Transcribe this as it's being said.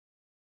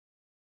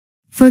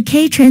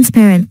4K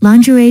transparent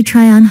lingerie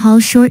try-on haul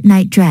short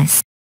night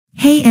dress.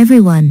 Hey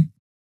everyone!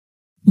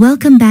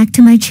 Welcome back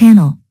to my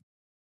channel.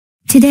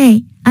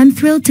 Today, I'm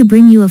thrilled to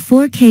bring you a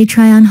 4K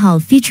try-on haul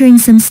featuring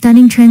some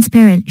stunning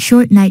transparent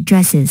short night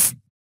dresses.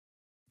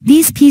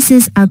 These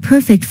pieces are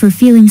perfect for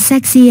feeling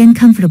sexy and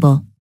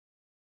comfortable.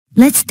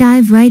 Let's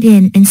dive right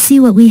in and see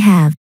what we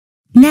have.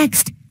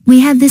 Next, we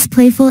have this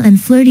playful and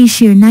flirty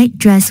sheer night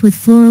dress with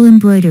floral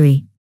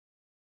embroidery.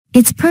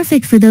 It's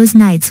perfect for those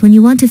nights when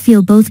you want to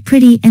feel both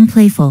pretty and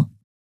playful.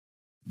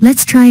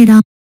 Let's try it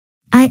on.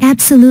 I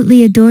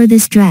absolutely adore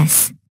this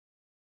dress.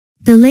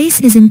 The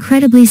lace is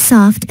incredibly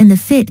soft and the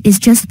fit is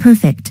just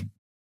perfect.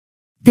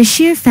 The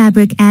sheer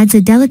fabric adds a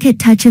delicate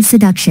touch of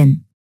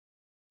seduction.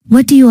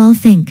 What do you all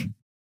think?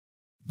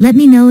 Let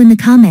me know in the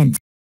comments.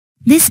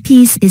 This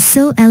piece is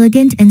so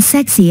elegant and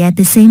sexy at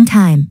the same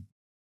time.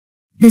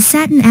 The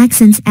satin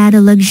accents add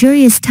a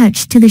luxurious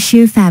touch to the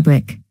sheer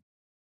fabric.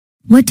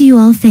 What do you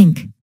all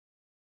think?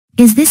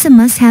 Is this a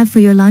must-have for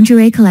your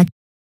lingerie collection?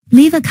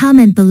 Leave a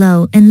comment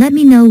below and let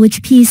me know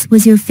which piece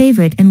was your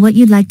favorite and what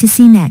you'd like to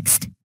see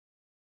next.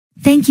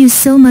 Thank you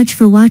so much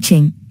for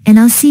watching, and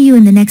I'll see you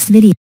in the next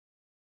video.